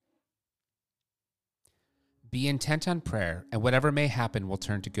Be intent on prayer, and whatever may happen will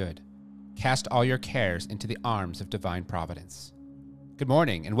turn to good. Cast all your cares into the arms of divine providence. Good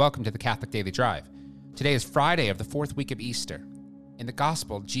morning, and welcome to the Catholic Daily Drive. Today is Friday of the fourth week of Easter. In the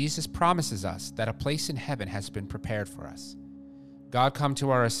Gospel, Jesus promises us that a place in heaven has been prepared for us. God, come to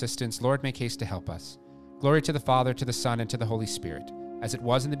our assistance. Lord, make haste to help us. Glory to the Father, to the Son, and to the Holy Spirit, as it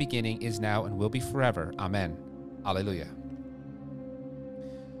was in the beginning, is now, and will be forever. Amen. Alleluia.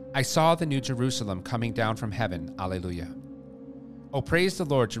 I saw the new Jerusalem coming down from heaven. Alleluia. O praise the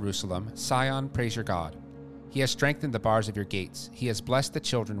Lord, Jerusalem. Sion, praise your God. He has strengthened the bars of your gates. He has blessed the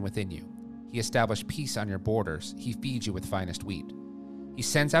children within you. He established peace on your borders. He feeds you with finest wheat. He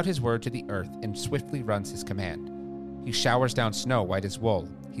sends out his word to the earth and swiftly runs his command. He showers down snow white as wool.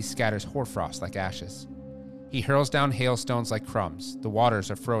 He scatters hoarfrost like ashes. He hurls down hailstones like crumbs. The waters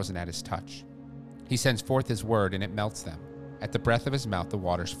are frozen at his touch. He sends forth his word and it melts them. At the breath of his mouth the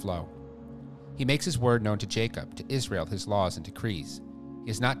waters flow. He makes his word known to Jacob, to Israel his laws and decrees. He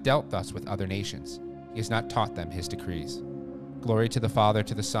has not dealt thus with other nations. He has not taught them his decrees. Glory to the Father,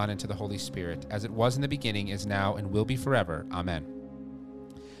 to the Son, and to the Holy Spirit, as it was in the beginning, is now, and will be forever. Amen.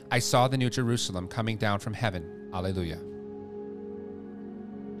 I saw the new Jerusalem coming down from heaven. Alleluia.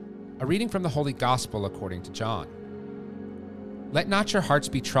 A reading from the Holy Gospel according to John. Let not your hearts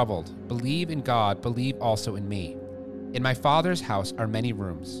be troubled. Believe in God, believe also in me. In my Father's house are many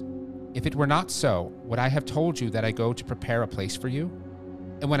rooms. If it were not so, would I have told you that I go to prepare a place for you?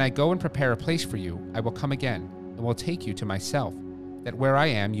 And when I go and prepare a place for you, I will come again, and will take you to myself, that where I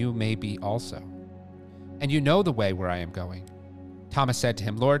am you may be also. And you know the way where I am going. Thomas said to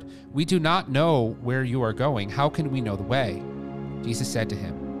him, Lord, we do not know where you are going. How can we know the way? Jesus said to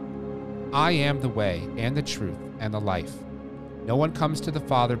him, I am the way and the truth and the life. No one comes to the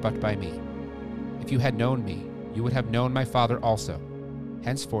Father but by me. If you had known me, you would have known my Father also.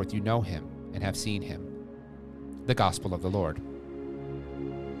 Henceforth you know him and have seen him. The Gospel of the Lord.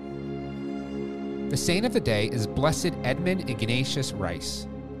 The saint of the day is Blessed Edmund Ignatius Rice.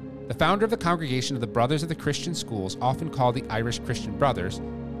 The founder of the Congregation of the Brothers of the Christian Schools, often called the Irish Christian Brothers,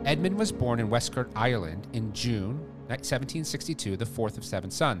 Edmund was born in Westcourt, Ireland in June 1762, the fourth of 7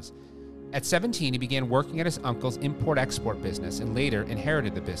 sons. At 17, he began working at his uncle's import-export business and later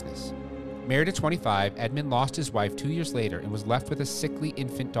inherited the business. Married at 25, Edmund lost his wife 2 years later and was left with a sickly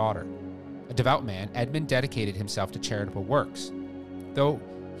infant daughter. A devout man, Edmund dedicated himself to charitable works. Though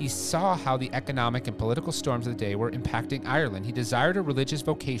he saw how the economic and political storms of the day were impacting Ireland, he desired a religious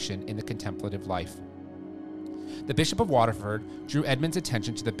vocation in the contemplative life. The Bishop of Waterford drew Edmund's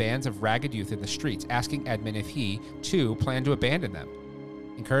attention to the bands of ragged youth in the streets, asking Edmund if he, too, planned to abandon them.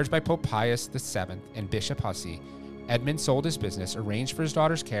 Encouraged by Pope Pius VII and Bishop Hussey, Edmund sold his business, arranged for his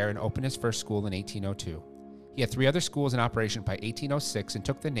daughter's care, and opened his first school in 1802. He had 3 other schools in operation by 1806 and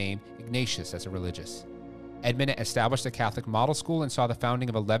took the name Ignatius as a religious. Edmund established a Catholic model school and saw the founding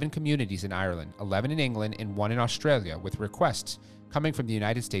of 11 communities in Ireland, 11 in England, and 1 in Australia, with requests coming from the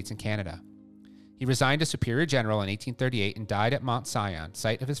United States and Canada. He resigned as Superior General in 1838 and died at Mount Sion,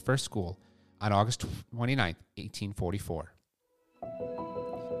 site of his first school, on August 29, 1844.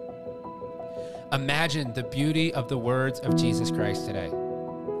 Imagine the beauty of the words of Jesus Christ today.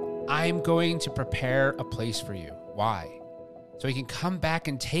 I'm going to prepare a place for you. Why? So he can come back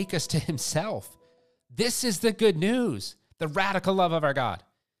and take us to himself. This is the good news, the radical love of our God.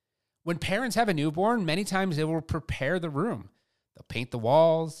 When parents have a newborn, many times they will prepare the room. They'll paint the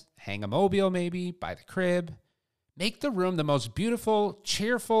walls, hang a mobile maybe, buy the crib, make the room the most beautiful,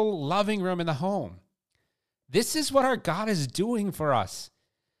 cheerful, loving room in the home. This is what our God is doing for us.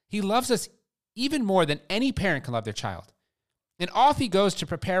 He loves us even more than any parent can love their child. And off he goes to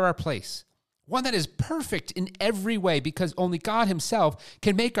prepare our place, one that is perfect in every way, because only God himself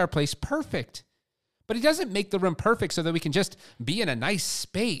can make our place perfect. But he doesn't make the room perfect so that we can just be in a nice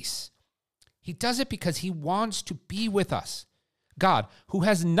space. He does it because he wants to be with us. God, who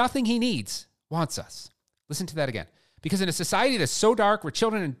has nothing he needs, wants us. Listen to that again. Because in a society that's so dark, where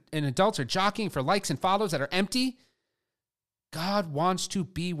children and adults are jockeying for likes and follows that are empty, God wants to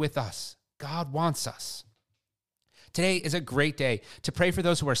be with us. God wants us. Today is a great day to pray for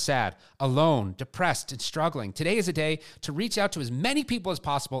those who are sad, alone, depressed, and struggling. Today is a day to reach out to as many people as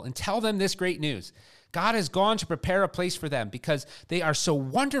possible and tell them this great news. God has gone to prepare a place for them because they are so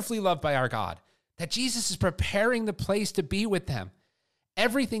wonderfully loved by our God that Jesus is preparing the place to be with them.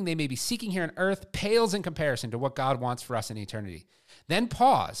 Everything they may be seeking here on earth pales in comparison to what God wants for us in eternity. Then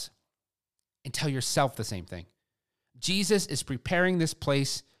pause and tell yourself the same thing. Jesus is preparing this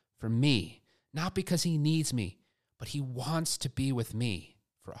place for me, not because he needs me, but he wants to be with me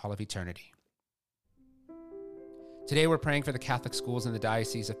for all of eternity. Today we're praying for the Catholic schools in the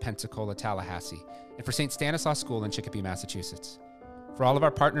Diocese of Pensacola, Tallahassee, and for St. Stanislaus School in Chicopee, Massachusetts. For all of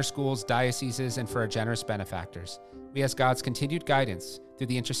our partner schools, dioceses, and for our generous benefactors, we ask God's continued guidance through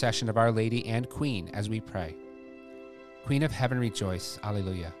the intercession of Our Lady and Queen as we pray. Queen of heaven, rejoice,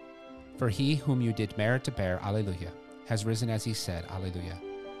 Alleluia. For he whom you did merit to bear, Alleluia, has risen as he said, Alleluia.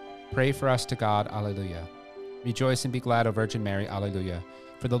 Pray for us to God, Alleluia. Rejoice and be glad, O Virgin Mary, Alleluia.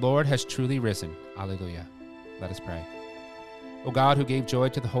 For the Lord has truly risen, Alleluia. Let us pray. O God, who gave joy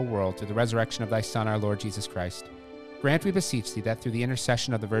to the whole world through the resurrection of thy Son, our Lord Jesus Christ, grant, we beseech thee, that through the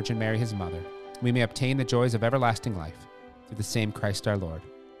intercession of the Virgin Mary, his mother, we may obtain the joys of everlasting life, through the same Christ our Lord.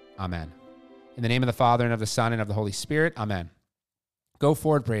 Amen. In the name of the Father, and of the Son, and of the Holy Spirit. Amen. Go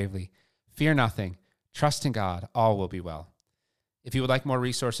forward bravely. Fear nothing. Trust in God. All will be well. If you would like more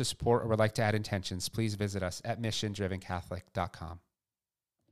resources, support, or would like to add intentions, please visit us at missiondrivencatholic.com.